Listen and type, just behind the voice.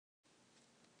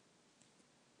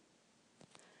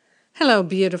Hello,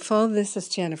 beautiful. This is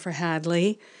Jennifer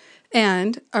Hadley,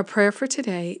 and our prayer for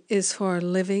today is for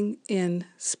living in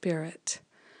spirit.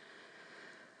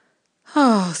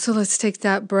 So let's take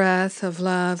that breath of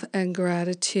love and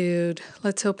gratitude.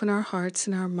 Let's open our hearts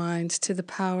and our minds to the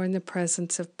power and the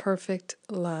presence of perfect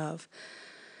love.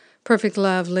 Perfect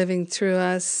love living through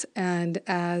us, and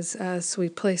as us, we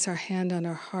place our hand on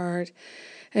our heart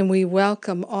and we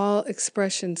welcome all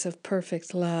expressions of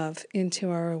perfect love into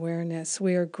our awareness.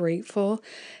 We are grateful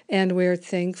and we are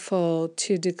thankful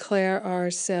to declare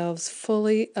ourselves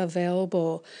fully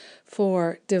available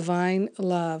for divine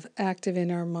love active in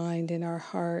our mind, in our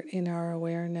heart, in our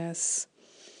awareness.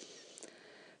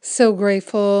 So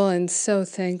grateful and so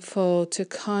thankful to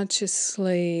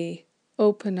consciously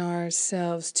open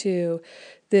ourselves to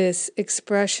this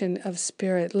expression of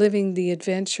spirit, living the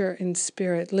adventure in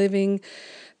spirit, living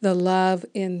the love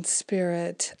in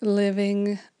spirit,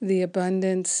 living the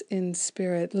abundance in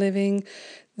spirit, living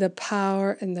the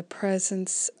power and the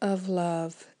presence of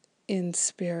love in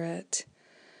spirit.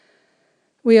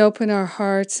 We open our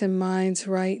hearts and minds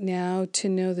right now to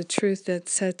know the truth that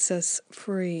sets us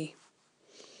free.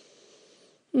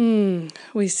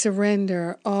 We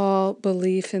surrender all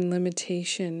belief in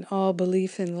limitation, all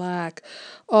belief in lack,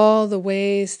 all the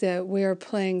ways that we're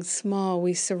playing small.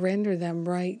 We surrender them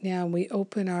right now. We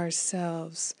open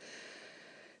ourselves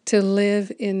to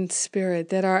live in spirit,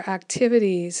 that our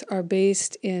activities are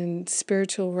based in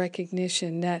spiritual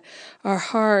recognition, that our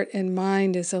heart and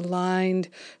mind is aligned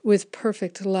with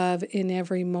perfect love in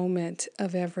every moment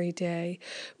of every day.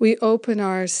 We open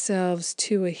ourselves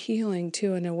to a healing,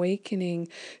 to an awakening,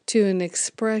 to an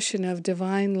expression of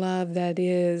divine love that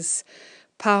is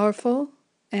powerful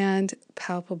and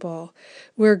palpable.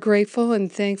 We're grateful and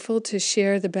thankful to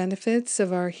share the benefits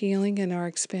of our healing and our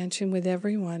expansion with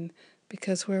everyone,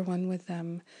 because we're one with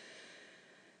them.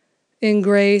 In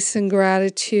grace and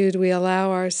gratitude, we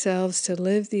allow ourselves to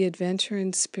live the adventure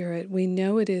in spirit. We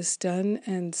know it is done,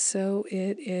 and so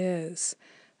it is.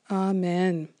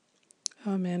 Amen.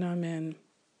 Amen, amen.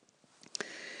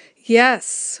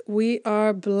 Yes, we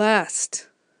are blessed.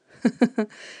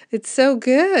 It's so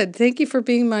good. Thank you for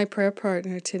being my prayer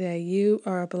partner today. You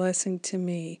are a blessing to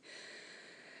me.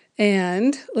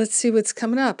 And let's see what's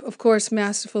coming up. Of course,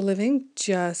 Masterful Living,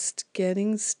 just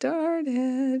getting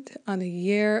started on a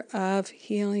year of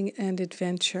healing and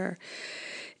adventure.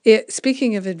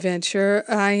 Speaking of adventure,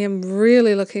 I am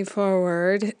really looking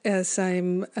forward as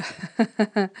I'm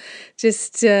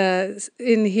just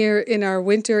in here in our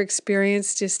winter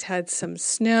experience, just had some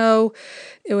snow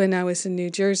when I was in New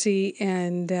Jersey.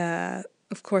 And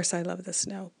of course, I love the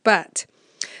snow. But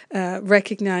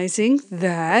recognizing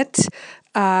that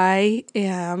I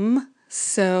am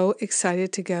so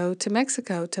excited to go to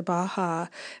Mexico, to Baja,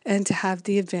 and to have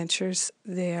the adventures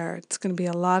there. It's going to be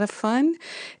a lot of fun,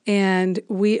 and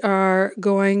we are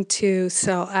going to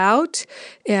sell out,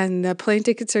 and the plane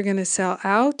tickets are going to sell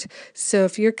out. So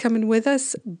if you're coming with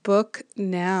us, book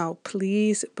now.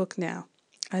 Please book now.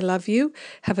 I love you.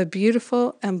 Have a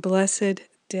beautiful and blessed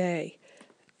day.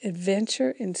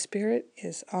 Adventure in spirit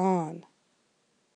is on.